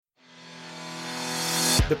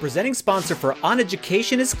The presenting sponsor for On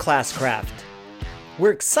Education is Classcraft.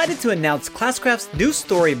 We're excited to announce Classcraft's new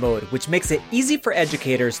story mode, which makes it easy for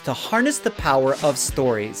educators to harness the power of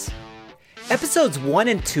stories. Episodes 1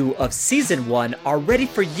 and 2 of Season 1 are ready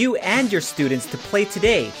for you and your students to play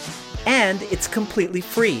today, and it's completely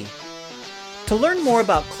free. To learn more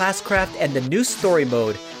about Classcraft and the new story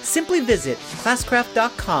mode, simply visit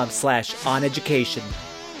classcraft.com/oneducation.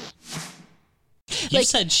 You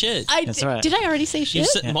said shit. That's right. Did I already say shit? You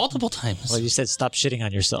said multiple times. Well, you said stop shitting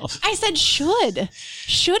on yourself. I said should.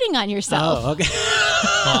 Shooting on yourself. Oh, okay.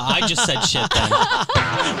 Well, I just said shit then.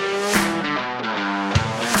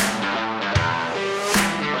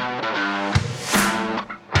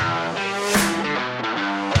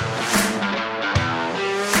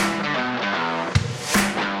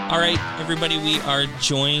 All right, everybody, we are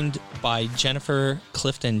joined by Jennifer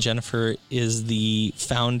Clifton. Jennifer is the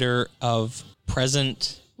founder of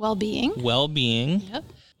Present Well-being. Yep.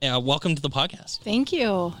 Welcome to the podcast. Thank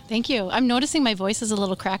you. I'm noticing my voice is a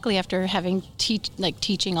little crackly after having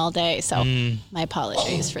teaching all day, so my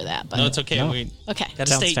apologies for that. But No, it's okay. No. okay.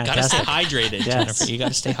 Gotta stay hydrated, Jennifer. You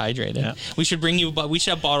gotta stay hydrated. Yeah. We should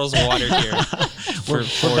have bottles of water here. We're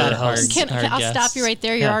bad hosts. I'll stop you right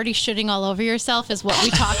there. You're already shitting all over yourself is what we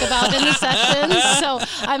talk about in the sessions. So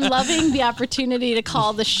I'm loving the opportunity to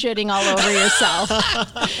call the shitting all over yourself.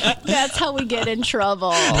 That's how we get in trouble.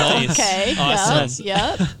 Nice. Okay. Awesome.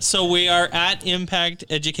 Yep. So we are at Impact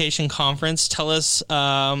Education Conference. Tell us,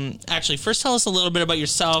 first tell us a little bit about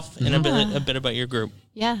yourself and a bit about your group.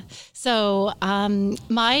 Yeah. So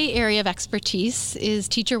my area of expertise is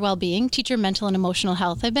teacher well-being, teacher mental and emotional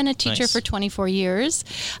health. I've been a teacher for 24 years.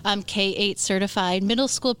 I'm K-8 certified, middle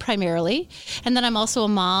school primarily. And then I'm also a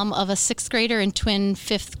mom of a 6th grader and twin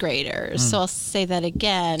 5th graders. So I'll say that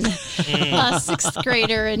again. A 6th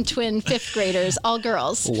grader and twin 5th graders, all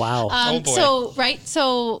girls. Wow. Oh, boy.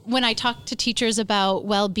 So when I talk to teachers about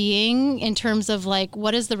well-being in terms of like,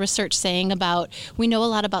 what is the research saying about, we know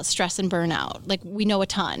a lot about stress and burnout. Like we know a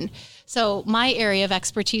ton. So my area of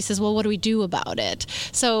expertise is, well, what do we do about it?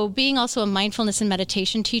 So being also a mindfulness and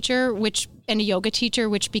meditation teacher, and a yoga teacher,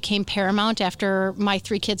 which became paramount after my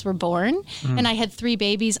 3 kids were born. And I had 3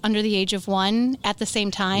 babies under the age of 1 at the same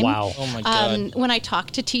time. Wow. Oh my God. When I talk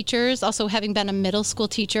to teachers, also having been a middle school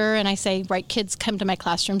teacher, and I say, right, kids come to my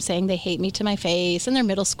classroom saying they hate me to my face, and they're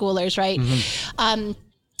middle schoolers, right?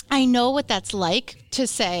 I know what that's like to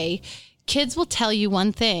say, kids will tell you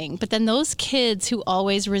one thing, but then those kids who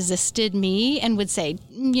always resisted me and would say,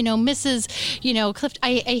 Mrs., Clift,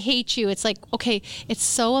 I hate you. It's like, okay, it's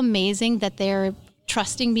so amazing that they're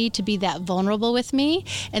trusting me to be that vulnerable with me.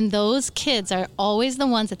 And those kids are always the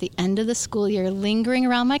ones at the end of the school year lingering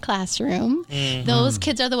around my classroom. Those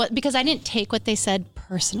kids are the ones, because I didn't take what they said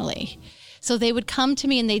personally. So they would come to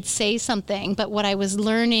me and they'd say something, but what I was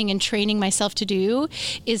learning and training myself to do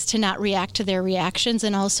is to not react to their reactions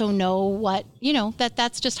and also know what,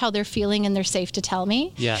 that's just how they're feeling and they're safe to tell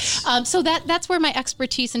me. Yes. So that's where my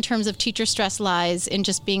expertise in terms of teacher stress lies, in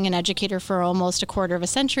just being an educator for almost a quarter of a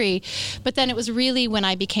century. But then it was really when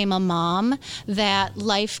I became a mom that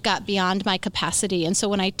life got beyond my capacity. And so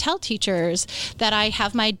when I tell teachers that I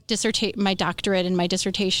have my doctorate and my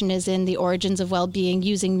dissertation is in the origins of well-being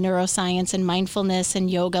using neuroscience and mindfulness and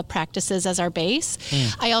yoga practices as our base,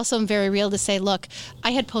 I also am very real to say, look,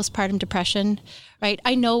 I had postpartum depression. Right.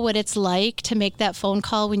 I know what it's like to make that phone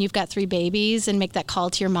call when you've got 3 babies and make that call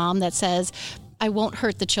to your mom that says, I won't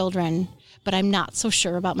hurt the children, but I'm not so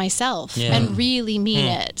sure about myself, and really mean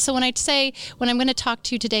it. So when I'm going to talk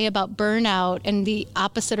to you today about burnout and the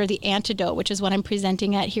opposite or the antidote, which is what I'm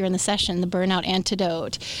presenting at here in the session, the burnout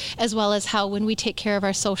antidote, as well as how when we take care of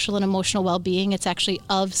our social and emotional well-being, it's actually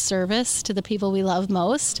of service to the people we love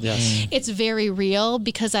most. Yes. It's very real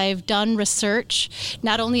because I've done research,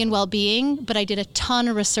 not only in well-being, but I did a ton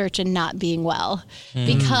of research in not being well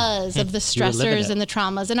because of the stressors and the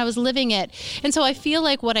traumas, and I was living it. And so I feel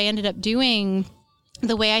like what I ended up doing,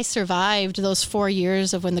 the way I survived those 4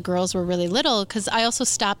 years of when the girls were really little, because I also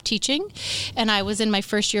stopped teaching and I was in my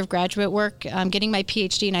first year of graduate work, getting my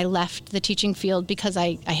PhD, and I left the teaching field because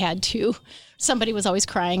I had to. Somebody was always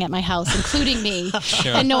crying at my house, including me,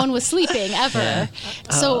 and no one was sleeping ever. Yeah.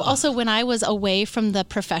 So also when I was away from the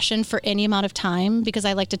profession for any amount of time, because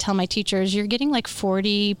I like to tell my teachers, you're getting like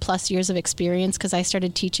 40 plus years of experience, because I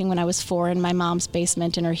started teaching when I was 4 in my mom's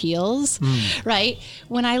basement in her heels, right?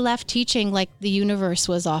 When I left teaching, like the universe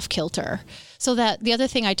was off kilter. So that the other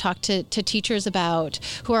thing I talk to teachers about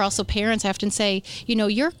who are also parents, I often say,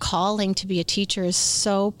 your calling to be a teacher is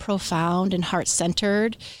so profound and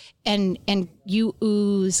heart-centered. And you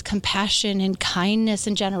ooze compassion and kindness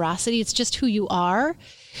and generosity. It's just who you are.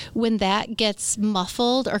 when that gets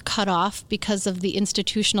muffled or cut off because of the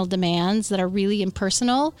institutional demands that are really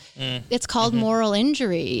impersonal, it's called moral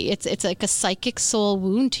injury. It's like a psychic soul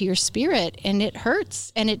wound to your spirit, and it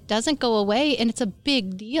hurts and it doesn't go away, and it's a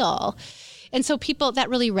big deal. And so that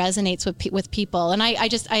really resonates with people. And I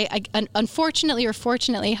unfortunately or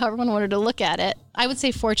fortunately, however one wanted to look at it, I would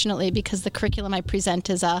say fortunately, because the curriculum I present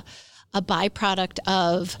is a byproduct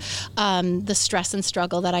of the stress and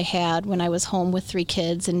struggle that I had when I was home with 3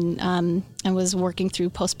 kids and was working through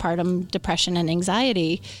postpartum depression and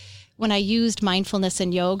anxiety. When I used mindfulness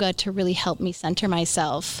and yoga to really help me center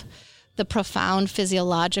myself, the profound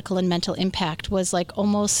physiological and mental impact was like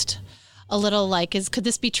almost a little like, could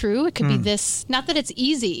this be true? It could be this, not that it's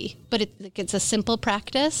easy, but it's a simple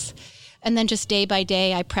practice. And then just day by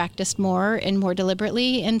day, I practiced more and more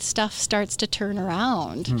deliberately, and stuff starts to turn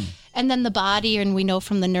around. And then the body, and we know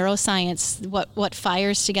from the neuroscience, what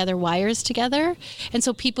fires together wires together. And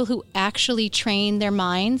so people who actually train their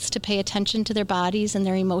minds to pay attention to their bodies and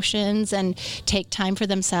their emotions and take time for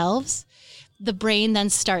themselves, the brain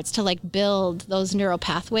then starts to like build those neural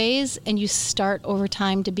pathways, and you start over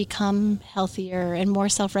time to become healthier and more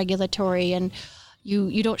self-regulatory, and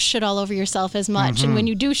you don't shit all over yourself as much. And when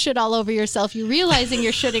you do shit all over yourself, you realizing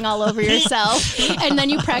you're shitting all over yourself. And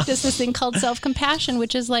then you practice this thing called self-compassion,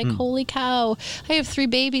 which is like, holy cow, I have 3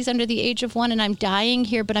 babies under the age of 1 and I'm dying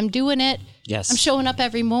here, but I'm doing it. Yes. I'm showing up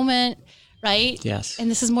every moment, right? Yes.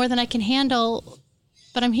 And this is more than I can handle,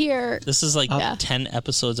 but I'm here. This is like 10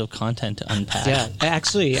 episodes of content to unpack. Yeah,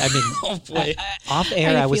 actually, I mean, off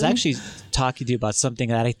air, I was actually talking to you about something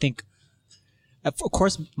that I think, of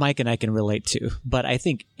course, Mike and I can relate to, but I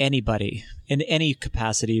think anybody in any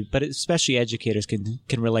capacity, but especially educators can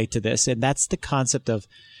relate to this. And that's the concept of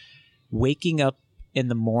waking up in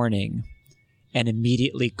the morning and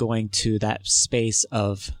immediately going to that space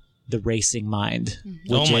of the racing mind,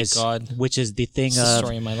 which is the thing the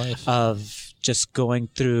story of my life. Of just going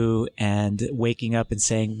through and waking up and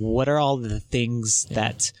saying, what are all the things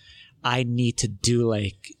that I need to do?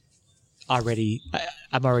 Like I'm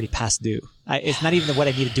already past due. It's not even what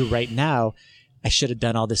I need to do right now. I should have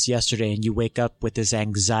done all this yesterday. And you wake up with this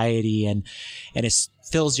anxiety and it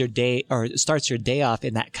fills your day, or it starts your day off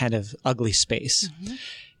in that kind of ugly space.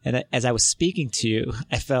 And as I was speaking to you,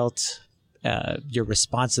 I felt your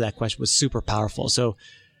response to that question was super powerful. So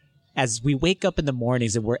as we wake up in the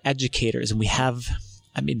mornings and we're educators and we have,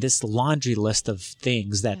 this laundry list of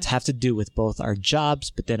things that have to do with both our jobs,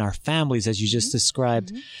 but then our families, as you just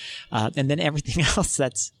described, and then everything else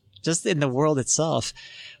that's just in the world itself.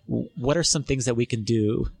 What are some things that we can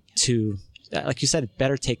do to, like you said,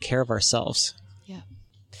 better take care of ourselves?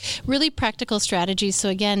 Really practical strategies. So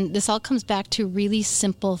again, this all comes back to really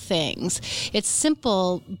simple things. It's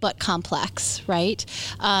simple but complex, right?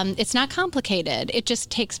 It's not complicated. It just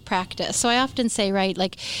takes practice. So I often say, right,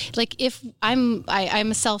 like if I'm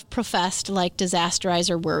a self-professed like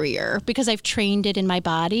disasterizer worrier because I've trained it in my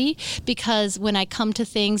body. Because when I come to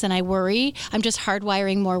things and I worry, I'm just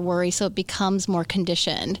hardwiring more worry, so it becomes more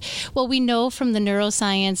conditioned. Well, we know from the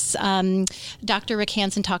neuroscience, Dr. Rick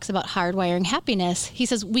Hansen talks about hardwiring happiness. He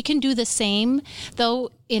says we can do the same, though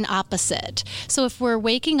in opposite. So if we're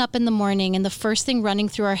waking up in the morning and the first thing running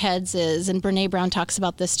through our heads is, and Brene Brown talks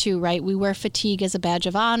about this too, right? We wear fatigue as a badge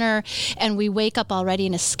of honor, and we wake up already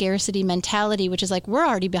in a scarcity mentality, which is like, we're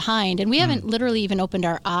already behind, and we haven't literally even opened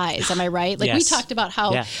our eyes. Am I right? Like we talked about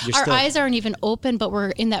how our eyes aren't even open, but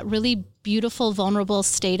we're in that really beautiful, vulnerable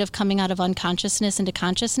state of coming out of unconsciousness into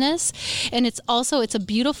consciousness. And it's a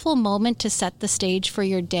beautiful moment to set the stage for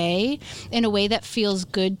your day in a way that feels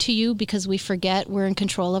good to you, because we forget we're in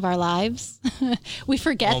control of our lives. We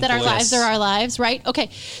forget that our lives are our lives, right?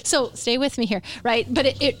 Okay, so stay with me here, right? But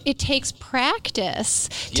it takes practice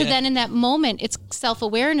to then in that moment, it's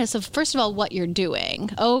self-awareness of, first of all, what you're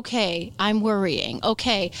doing. Okay, I'm worrying.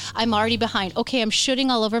 Okay, I'm already behind. Okay, I'm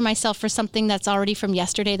shooting all over myself for something that's already from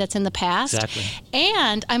yesterday that's in the past. Exactly.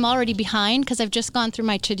 And I'm already behind because I've just gone through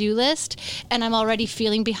my to-do list and I'm already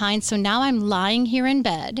feeling behind. So now I'm lying here in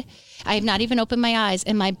bed. I have not even opened my eyes,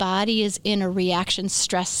 and my body is in a reaction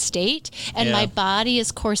stress state, and my body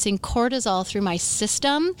is coursing cortisol through my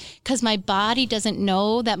system because my body doesn't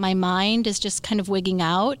know that my mind is just kind of wigging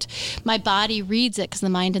out. My body reads it, because the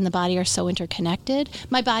mind and the body are so interconnected.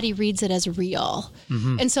 My body reads it as real.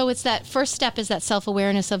 And so it's that first step is that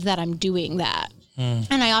self-awareness of that I'm doing that.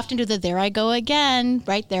 And I often do the there I go again,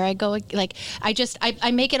 right? There I go. Like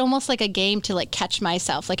I make it almost like a game to like catch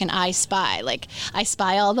myself, like an I spy. Like I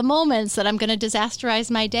spy all the moments that I'm going to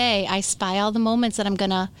disasterize my day. I spy all the moments that I'm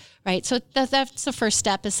going to, right? So that's the first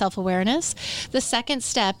step is self-awareness. The second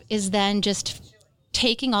step is then just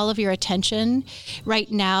taking all of your attention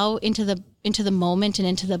right now into the moment and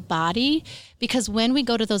into the body, because when we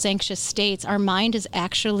go to those anxious states, our mind is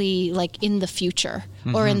actually like in the future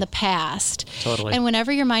or in the past. Totally. And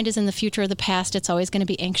whenever your mind is in the future or the past, it's always going to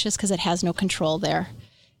be anxious because it has no control there.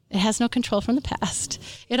 It has no control from the past.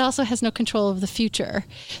 It also has no control of the future.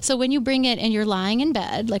 So when you bring it and you're lying in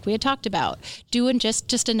bed, like we had talked about, doing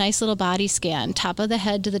just a nice little body scan, top of the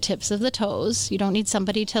head to the tips of the toes. You don't need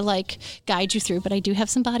somebody to like guide you through, but I do have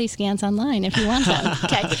some body scans online if you want them.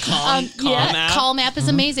 Okay. The Calm app. Calm app is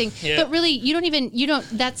amazing. Yeah. But really,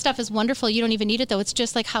 that stuff is wonderful. You don't even need it though. It's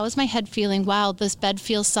just like, how is my head feeling? Wow, this bed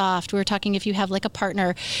feels soft. We were talking if you have like a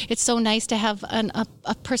partner, it's so nice to have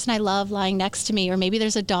a person I love lying next to me, or maybe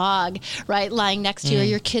there's a dog, right, lying next to you, or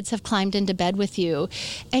your kids have climbed into bed with you,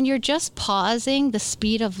 and you're just pausing the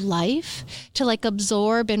speed of life to like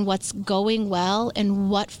absorb in what's going well and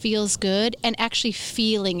what feels good, and actually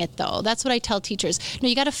feeling it though. That's what I tell teachers. No,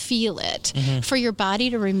 you got to feel it. For your body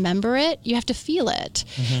to remember it, you have to feel it.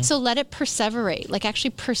 So let it perseverate, like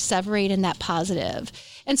actually perseverate in that positive.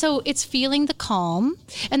 And so it's feeling the calm,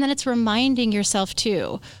 and then it's reminding yourself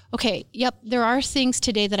too, okay, yep, there are things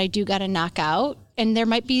today that I do got to knock out. And there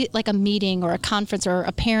might be like a meeting or a conference or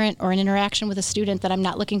a parent or an interaction with a student that I'm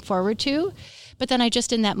not looking forward to. But then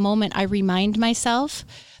in that moment, I remind myself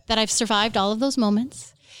that I've survived all of those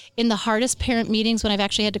moments. In the hardest parent meetings, when I've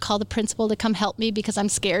actually had to call the principal to come help me because I'm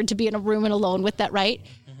scared to be in a room and alone with that, right?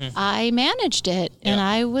 I managed it and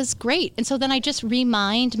I was great. And so then I just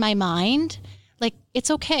remind my mind, like,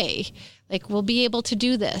 it's okay. Like, we'll be able to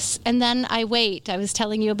do this. And then I wait. I was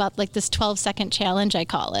telling you about like this 12-second challenge, I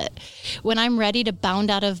call it. When I'm ready to bound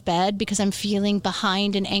out of bed because I'm feeling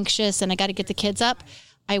behind and anxious and I got to get the kids up,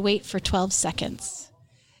 I wait for 12 seconds.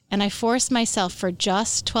 And I force myself for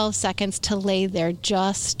just 12 seconds to lay there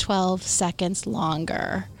just 12 seconds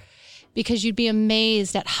longer. Because you'd be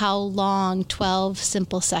amazed at how long 12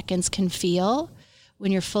 simple seconds can feel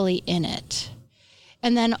when you're fully in it.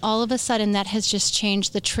 And then all of a sudden, that has just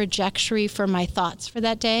changed the trajectory for my thoughts for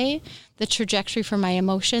that day, the trajectory for my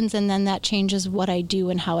emotions, and then that changes what I do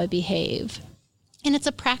and how I behave. And it's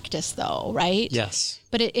a practice, though, right? Yes.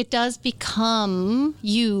 But it does become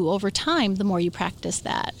you over time the more you practice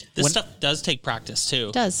that. This stuff does take practice, too.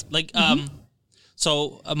 It does. Like,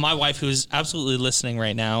 so my wife, who's absolutely listening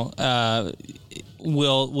right now,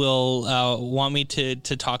 will want me to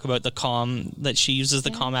talk about the Calm, that she uses the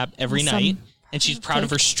Calm app every night. And she's proud of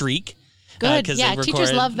her streak. Good. Yeah,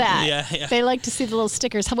 teachers love that. Yeah. They like to see the little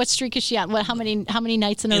stickers. What streak is she on? How many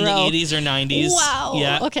nights in a row? In the 80s or 90s. Wow.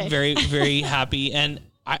 Yeah. Okay. Very, very happy. And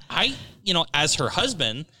I as her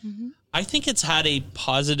husband, I think it's had a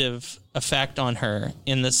positive effect on her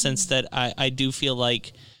in the sense that I do feel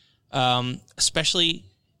like, especially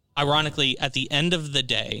ironically at the end of the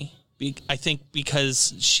day, I think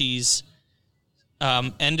because she's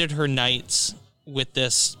ended her nights with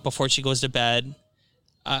this before she goes to bed,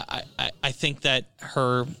 I think that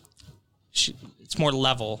it's more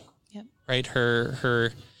level, right?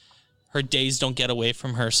 Her days don't get away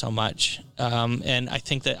from her so much, and I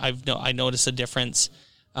think that I notice a difference,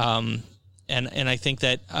 and I think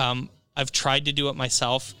that I've tried to do it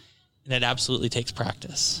myself, and it absolutely takes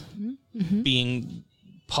practice.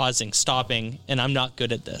 Pausing, stopping, and I'm not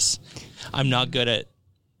good at this. I'm not good at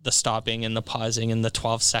the stopping and the pausing, and the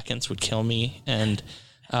 12 seconds would kill me. And,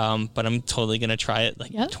 but I'm totally going to try it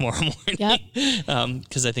tomorrow morning.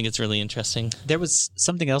 Cause I think it's really interesting. There was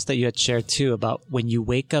something else that you had shared too about when you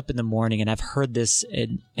wake up in the morning, and I've heard this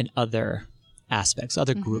in other aspects,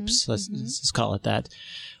 other groups, let's just call it that,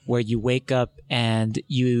 where you wake up and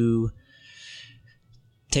you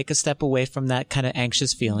take a step away from that kind of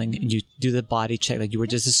anxious feeling and you do the body check like you were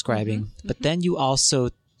just describing, but then you also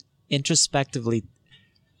introspectively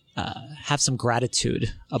have some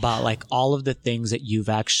gratitude about like all of the things that you've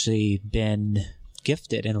actually been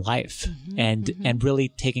gifted in life, and really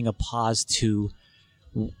taking a pause to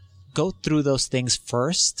go through those things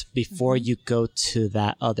first before you go to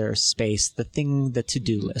that other space, the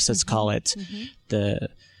to-do list, let's call it, the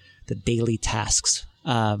daily tasks.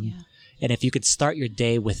 And if you could start your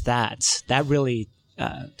day with that really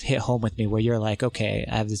hit home with me, where you're like, okay,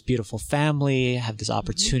 I have this beautiful family, I have these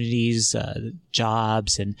opportunities,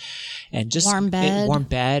 jobs, and just warm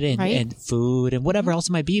bed and, right? and food and whatever else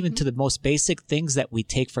it might be, even to the most basic things that we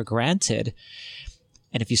take for granted.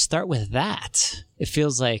 And if you start with that, it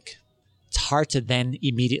feels like it's hard to then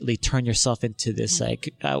immediately turn yourself into this,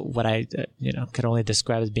 like what I, could only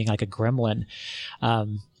describe as being like a gremlin.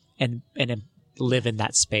 And live in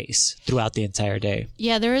that space throughout the entire day.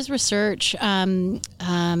 Yeah, there is research.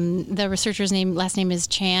 The researcher's last name is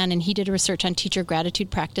Chan, and he did a research on teacher gratitude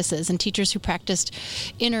practices. And teachers who practiced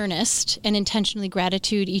in earnest and intentionally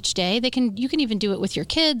gratitude each day, you can even do it with your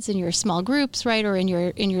kids in your small groups, right, or in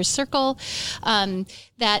your circle.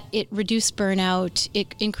 That it reduced burnout,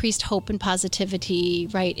 it increased hope and positivity,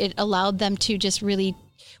 right? It allowed them to just really,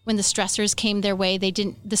 when the stressors came their way, the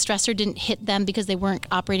stressor didn't hit them because they weren't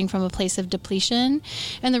operating from a place of depletion.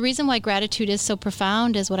 And the reason why gratitude is so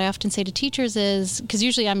profound is what I often say to teachers is, because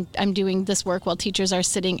usually I'm doing this work while teachers are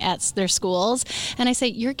sitting at their schools, and I say,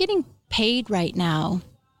 you're getting paid right now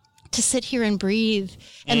to sit here and breathe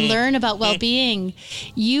and learn about well-being.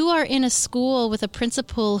 You are in a school with a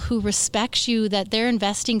principal who respects you, that they're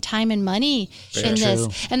investing time and money in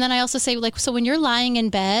this. And then I also say, like, so when you're lying in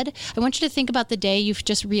bed, I want you to think about the day you've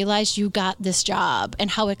just realized you got this job and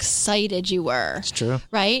how excited you were. It's true.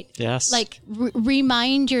 Right? Yes. Like,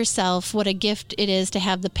 remind yourself what a gift it is to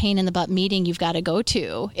have the pain in the butt meeting you've got to go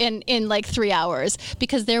to in like 3 hours,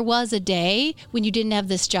 because there was a day when you didn't have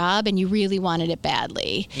this job and you really wanted it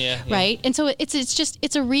badly. Yeah. Right. And so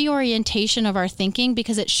it's a reorientation of our thinking,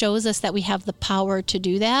 because it shows us that we have the power to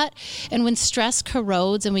do that. And when stress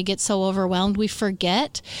corrodes and we get so overwhelmed, we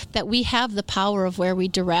forget that we have the power of where we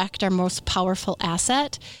direct our most powerful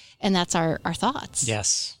asset. And that's our thoughts.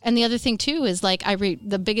 Yes. And the other thing too is, like,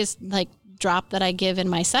 the biggest drop that I give in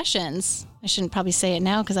my sessions, I shouldn't probably say it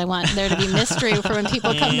now because I want there to be mystery for when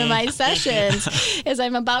people come to my sessions, is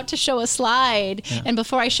I'm about to show a slide. Yeah. And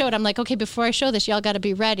before I show it, I'm like, okay, before I show this, y'all got to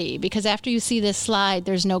be ready, because after you see this slide,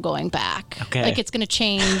 there's no going back. Okay. Like, it's going to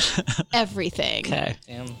change everything. Okay.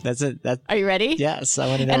 Damn. That's it. Are you ready? Yes. I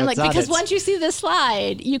want to know. And what's like, because on it. once you see this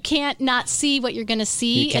slide, you can't not see what you're going to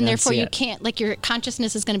see. And therefore you can't, like, your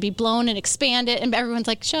consciousness is going to be blown and expanded. And everyone's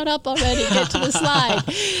like, shut up already, get to the slide.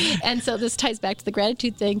 And so this ties back to the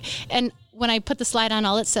gratitude thing. And when I put the slide on,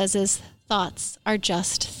 all it says is, thoughts are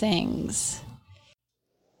just things.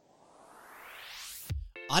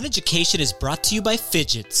 On Education is brought to you by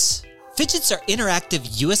Fidgets. Fidgets are interactive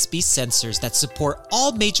USB sensors that support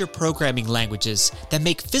all major programming languages that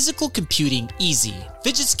make physical computing easy.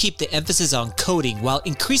 Fidgets keep the emphasis on coding while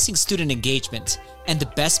increasing student engagement. And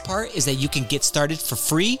the best part is that you can get started for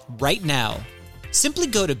free right now. Simply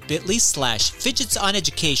go to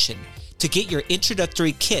bit.ly/fidgetsoneducation to get your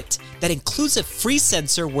introductory kit that includes a free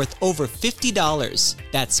sensor worth over $50.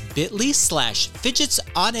 That's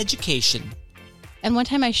bit.ly/fidgetsoneducation. And one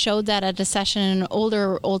time I showed that at a session, an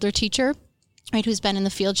older teacher, right, who's been in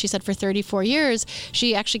the field, she said, for 34 years,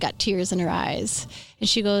 she actually got tears in her eyes. And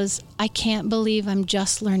she goes, I can't believe I'm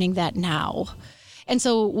just learning that now. And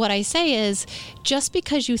so what I say is, just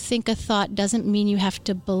because you think a thought doesn't mean you have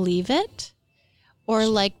to believe it or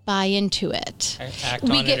like buy into it.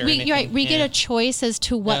 We get a choice as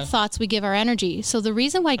to what thoughts we give our energy. So the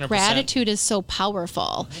reason why 100%. Gratitude is so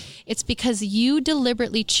powerful, it's because you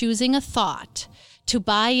deliberately choosing a thought to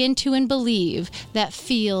buy into and believe that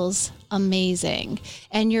feels amazing.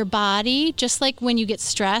 And your body, just like when you get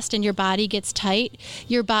stressed and your body gets tight,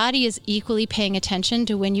 your body is equally paying attention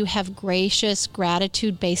to when you have gracious,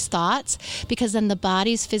 gratitude-based thoughts, because then the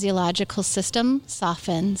body's physiological system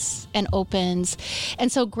softens and opens.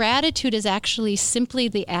 And so gratitude is actually simply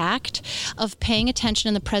the act of paying attention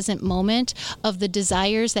in the present moment of the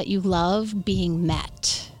desires that you love being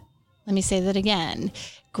met. Let me say that again.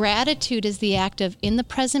 Gratitude is the act of, in the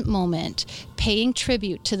present moment, paying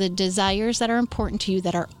tribute to the desires that are important to you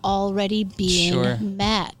that are already being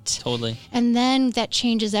met. Totally. And then that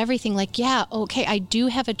changes everything. Like, yeah, okay, I do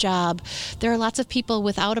have a job. There are lots of people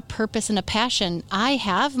without a purpose and a passion. I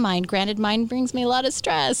have mine. Granted, mine brings me a lot of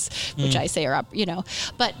stress, which I say are up,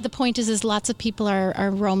 But the point is lots of people are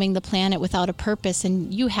roaming the planet without a purpose,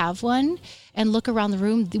 and you have one. And look around the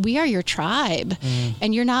room. We are your tribe,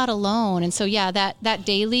 and you're not alone. And so, yeah, that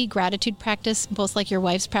daily gratitude practice, both like your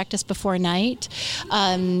wife's practice before night,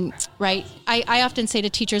 right? I often say to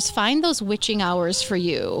teachers, find those witching hours for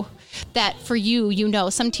you. That for you,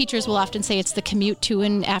 some teachers will often say it's the commute to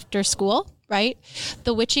and after school, right?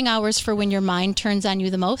 The witching hours for when your mind turns on you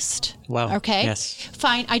the most. Wow. Okay. Yes.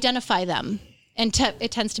 Identify them. And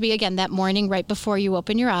it tends to be, again, that morning right before you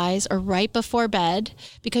open your eyes or right before bed,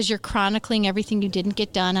 because you're chronicling everything you didn't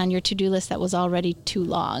get done on your to-do list that was already too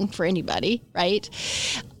long for anybody, right?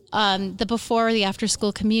 The before or the after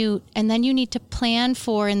school commute. And then you need to plan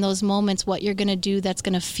for, in those moments, what you're going to do that's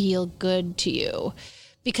going to feel good to you.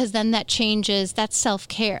 Because then that changes, that's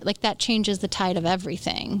self-care. Like, that changes the tide of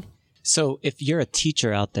everything. So if you're a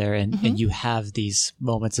teacher out there and you have these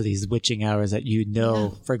moments of these witching hours that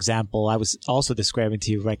for example, I was also describing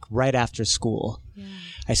to you, like right after school,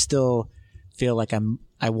 I still feel like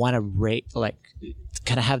I want to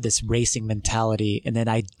kind of have this racing mentality, and then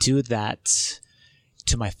I do that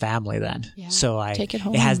to my family then. Yeah. So Take it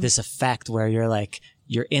home. it has this effect where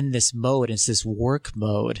you're in this mode, it's this work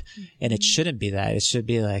mode, and it shouldn't be that. It should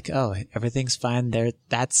be like, oh, everything's fine there.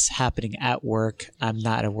 That's happening at work. I'm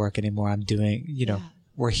not at work anymore. I'm doing,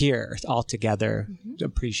 we're here all together.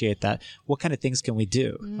 Appreciate that. What kind of things can we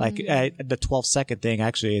do? Like the 12-second thing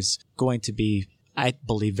actually is going to be, I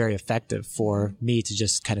believe, very effective for me to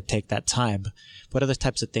just kind of take that time. What other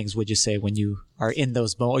types of things would you say when you are in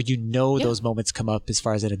those moments, or those moments come up as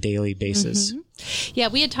far as on a daily basis? Yeah,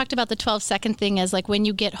 we had talked about the 12-second thing as like when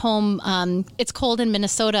you get home, it's cold in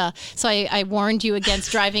Minnesota. So I warned you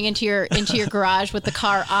against driving into your garage with the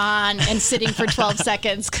car on and sitting for 12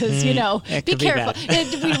 seconds because, be careful.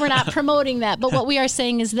 We were not promoting that. But what we are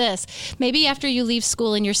saying is this. Maybe after you leave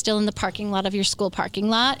school and you're still in the parking lot of your school parking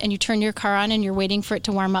lot and you turn your car on and you're waiting for it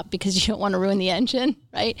to warm up because you don't want to ruin the engine,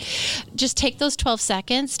 right? Just take those 12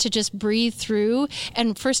 seconds to just breathe through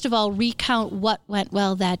and first of all, recount what went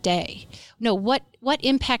well that day. No, what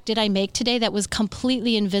impact did I make today that was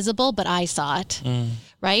completely invisible, but I saw it,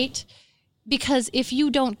 right? Because if you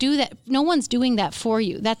don't do that, no one's doing that for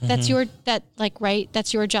you. That's that's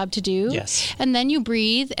your job to do. Yes. And then you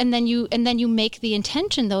breathe, and then you make the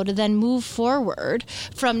intention though to then move forward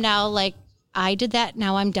from now. Like I did that,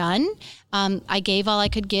 now I'm done. I gave all I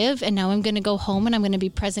could give, and now I'm going to go home and I'm going to be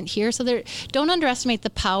present here. So don't underestimate the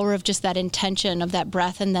power of just that intention of that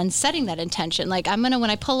breath and then setting that intention. Like when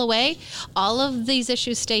I pull away, all of these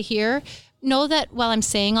issues stay here. Know that while I'm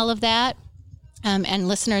saying all of that, and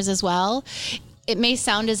listeners as well, it may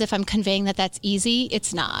sound as if I'm conveying that that's easy.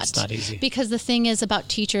 It's not. It's not easy. Because the thing is about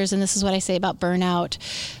teachers, and this is what I say about burnout,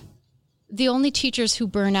 the only teachers who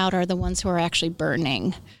burn out are the ones who are actually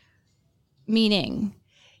burning. Meaning,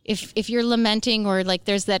 if you're lamenting, or like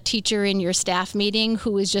there's that teacher in your staff meeting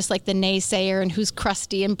who is just like the naysayer and who's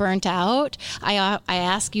crusty and burnt out, I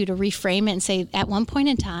ask you to reframe it and say, at one point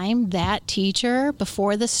in time, that teacher,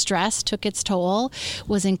 before the stress took its toll,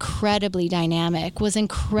 was incredibly dynamic, was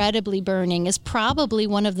incredibly burning, is probably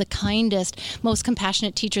one of the kindest, most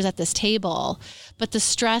compassionate teachers at this table. But the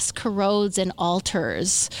stress corrodes and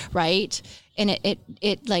alters, right? And it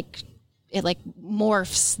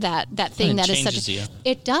morphs that thing that is such a,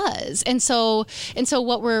 it does. And so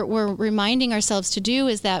what we're reminding ourselves to do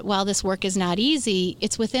is that while this work is not easy,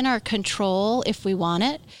 it's within our control if we want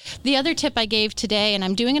it. The other tip I gave today, and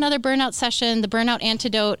I'm doing another burnout session, the burnout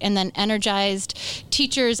antidote, and then energized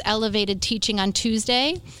teachers elevated teaching on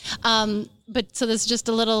Tuesday. But so this is just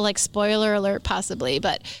a little like spoiler alert possibly,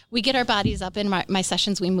 but we get our bodies up in my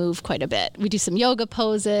sessions. We move quite a bit. We do some yoga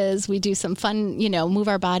poses. We do some fun, move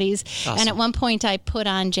our bodies. Awesome. And at one point I put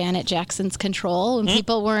on Janet Jackson's Control and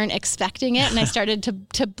people weren't expecting it. And I started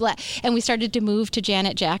and we started to move to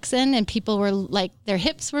Janet Jackson, and people were like, their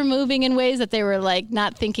hips were moving in ways that they were like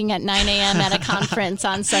not thinking at 9 a.m. at a conference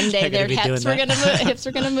on Sunday. Their hips were going to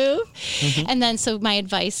move. Mm-hmm. And then, so my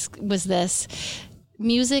advice was this: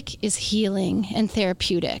 music is healing and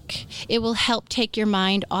therapeutic. It will help take your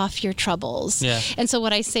mind off your troubles. Yeah. And so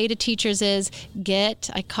what I say to teachers is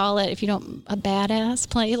I call it, if you don't, a badass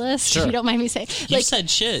playlist. Sure. If you don't mind me saying. You said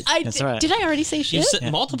shit. That's right. Did I already say shit? You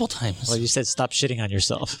said multiple times. Well, you said stop shitting on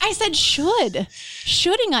yourself. I said should.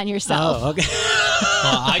 Shooting on yourself. Oh, okay.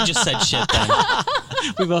 Well, I just said shit then.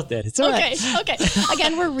 We both did. It's all right. Okay.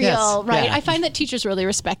 Again, we're real, yes, right? Yeah. I find that teachers really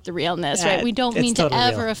respect the realness, right? We don't mean to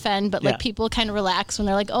ever offend, but like people kind of relax when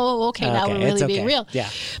they're like, oh, okay, now we're really being real. Yeah.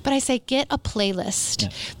 But I say, get a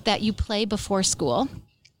playlist that you play before school,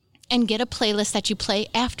 and get a playlist that you play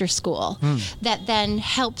after school that then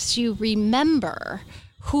helps you remember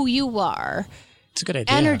who you are. It's a good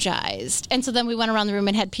idea. Energized. And so then we went around the room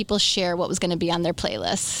and had people share what was going to be on their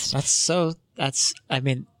playlist.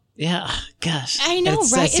 Yeah, gosh. I know,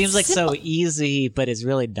 right? It seems like so easy, but it's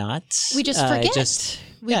really not. We just forget.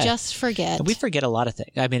 We just forget. We forget a lot of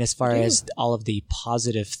things. I mean, as far as all of the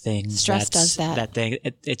positive things. Stress does that. That thing,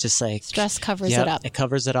 it just like. Stress covers it up. It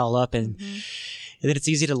covers it all up. And then it's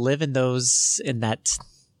easy to live in that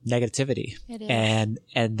negativity. It is.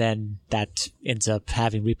 And then that ends up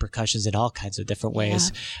having repercussions in all kinds of different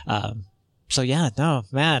ways. I'm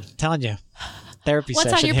telling you. Therapy What's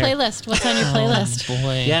session on your here. playlist? What's on your playlist? Oh,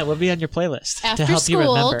 boy. Yeah, what'll be on your playlist? After to help school, you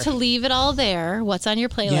remember. to leave it all there, what's on your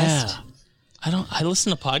playlist? Yeah. I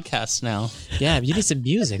listen to podcasts now. Yeah, you need some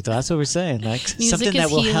music though. That's what we're saying. Like music something that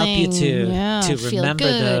will help you to feel remember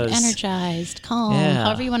good, those. energized, calm,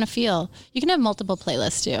 however you want to feel. You can have multiple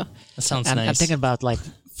playlists too. That sounds nice. I'm thinking about like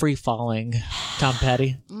Free Falling, Tom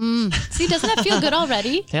Petty. See, doesn't that feel good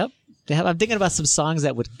already? Yep. I'm thinking about some songs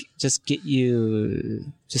that would just get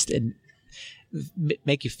you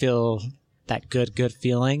make you feel that good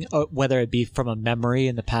feeling, or whether it be from a memory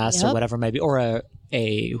in the past or whatever it might be, or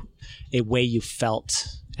a way you felt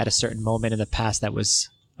at a certain moment in the past that was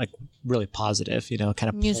like really positive, kind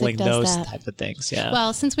of Music pulling does those that. type of things. Yeah.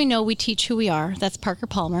 Well, since we know we teach who we are, that's Parker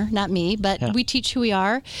Palmer, not me, but we teach who we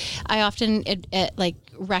are. I often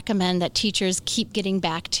recommend that teachers keep getting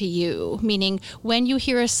back to you, meaning when you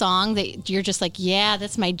hear a song that you're just like, yeah,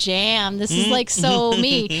 that's my jam. This is like so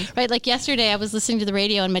me, right? Like yesterday I was listening to the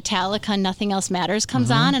radio and Metallica Nothing Else Matters comes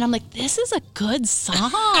on and I'm like, this is a good song.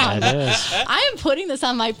 It is. I am putting this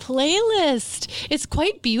on my playlist. It's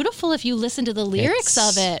quite beautiful if you listen to the lyrics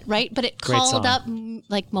of it, right? But it called up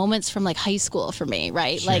like moments from like high school for me,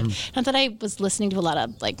 right? Sure. Like, not that I was listening to a lot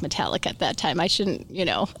of like Metallica at that time. I shouldn't,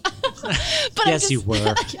 But yes, you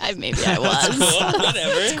were. Maybe I was. Cool,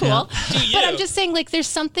 whatever. It's cool. Yeah. But I'm just saying, like, there's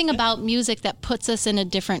something about music that puts us in a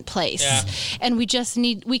different place. Yeah. And we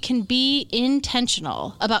can be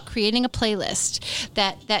intentional about creating a playlist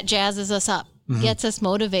that jazzes us up. Gets us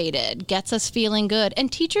motivated, gets us feeling good, and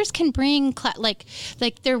teachers can bring like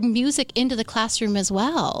their music into the classroom as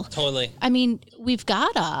well. Totally. I mean, we've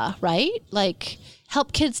gotta like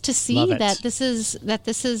help kids to see that this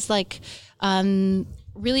is like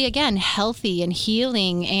really again healthy and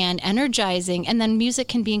healing and energizing, and then music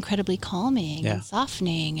can be incredibly calming and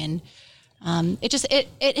softening, and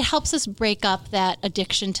it helps us break up that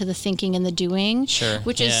addiction to the thinking and the doing,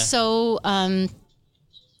 which is so.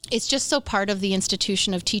 It's just so part of the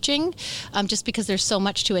institution of teaching, just because there's so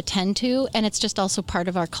much to attend to, and it's just also part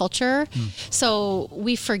of our culture. So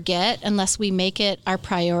we forget, unless we make it our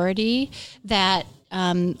priority, that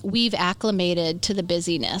we've acclimated to the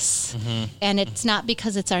busyness. And it's not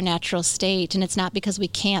because it's our natural state, and it's not because we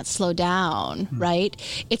can't slow down,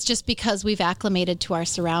 right? It's just because we've acclimated to our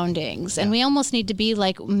surroundings. And we almost need to be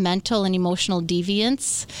like mental and emotional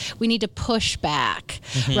deviants. We need to push back,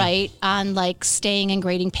 right, on like staying and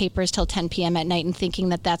grading papers till 10 p.m. at night and thinking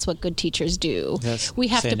that that's what good teachers do. Yes. We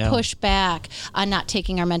have to push back on not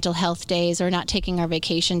taking our mental health days or not taking our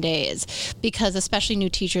vacation days, because especially new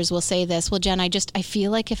teachers will say this, well, Jen, I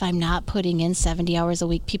feel like if I'm not putting in 70 hours a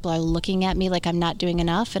week, people are looking at me like I'm not doing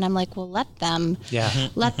enough. And I'm like, well, let them.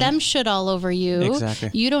 Let them shit all over you.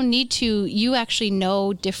 Exactly. You don't need to. You actually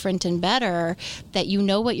know different and better, that you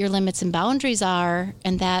know what your limits and boundaries are,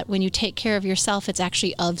 and that when you take care of yourself, it's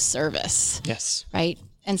actually of service. Yes. Right?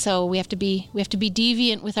 And so we have to be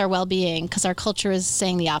deviant with our well-being, because our culture is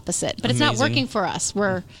saying the opposite. But it's not working for us.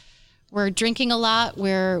 We're drinking a lot.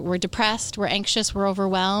 We're depressed. We're anxious. We're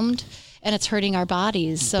overwhelmed. And it's hurting our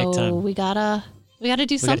bodies. So we gotta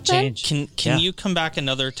do something. Can you come back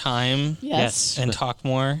another time? Yes. And talk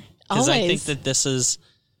more? Because I think Always. that this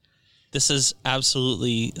is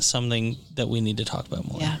absolutely something that we need to talk about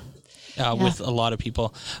more. With a lot of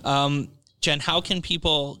people. Jen, how can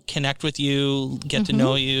people connect with you, get to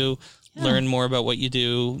know you, learn more about what you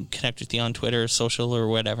do, connect with you on Twitter, social, or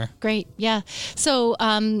whatever? Great. Yeah. So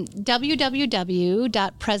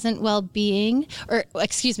www.presentwellbeing, or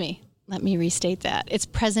excuse me, let me restate that. It's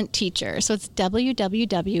Present Teacher. So it's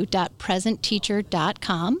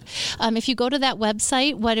www.presentteacher.com. If you go to that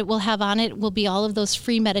website, what it will have on it will be all of those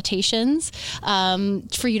free meditations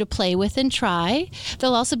for you to play with and try.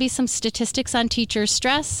 There'll also be some statistics on teacher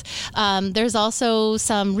stress. There's also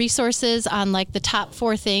some resources on like the top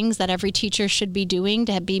 4 things that every teacher should be doing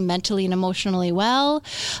to be mentally and emotionally well.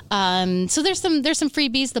 So there's some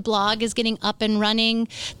freebies. The blog is getting up and running.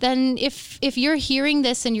 Then if you're hearing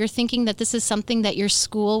this and you're thinking that this is something that your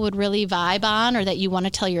school would really vibe on, or that you want to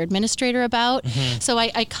tell your administrator about. So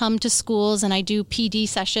I come to schools and I do PD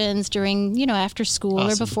sessions during, after school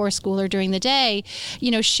or before school or during the day.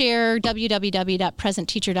 Share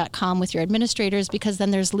www.presentteacher.com with your administrators, because then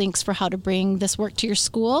there's links for how to bring this work to your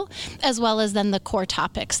school, as well as then the core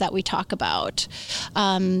topics that we talk about.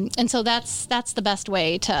 And so that's the best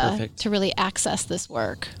way to really access this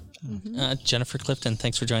work. Jennifer Clifton,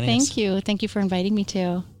 thanks for joining us. Thank you. Thank you for inviting me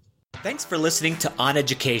too. Thanks for listening to On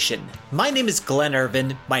Education. My name is Glenn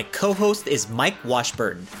Irvin. My co-host is Mike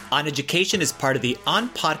Washburn. On Education is part of the On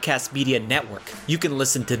Podcast Media Network. You can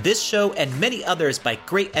listen to this show and many others by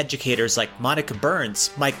great educators like Monica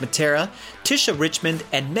Burns, Mike Matera, Tisha Richmond,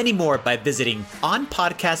 and many more by visiting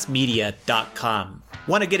onpodcastmedia.com.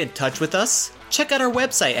 Want to get in touch with us? Check out our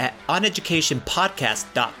website at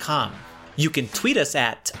oneducationpodcast.com. You can tweet us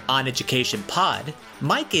at OnEducationPod.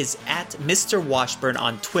 Mike is at Mr. Washburn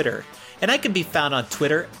on Twitter, and I can be found on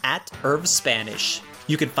Twitter at IrvSpanish.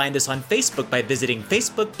 You can find us on Facebook by visiting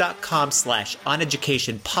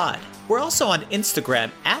facebook.com/OnEducationPod. We're also on Instagram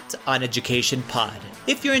at OnEducationPod.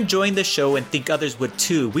 If you're enjoying the show and think others would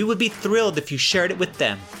too, we would be thrilled if you shared it with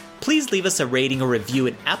them. please leave us a rating or review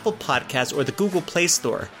in Apple Podcasts or the Google Play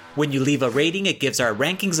Store. When you leave a rating, it gives our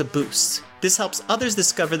rankings a boost. This helps others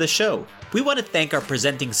discover the show. We want to thank our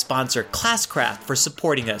presenting sponsor, Classcraft, for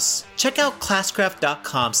supporting us. Check out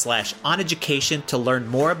classcraft.com/oneducation to learn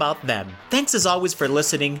more about them. Thanks as always for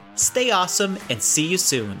listening. Stay awesome and see you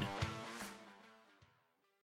soon.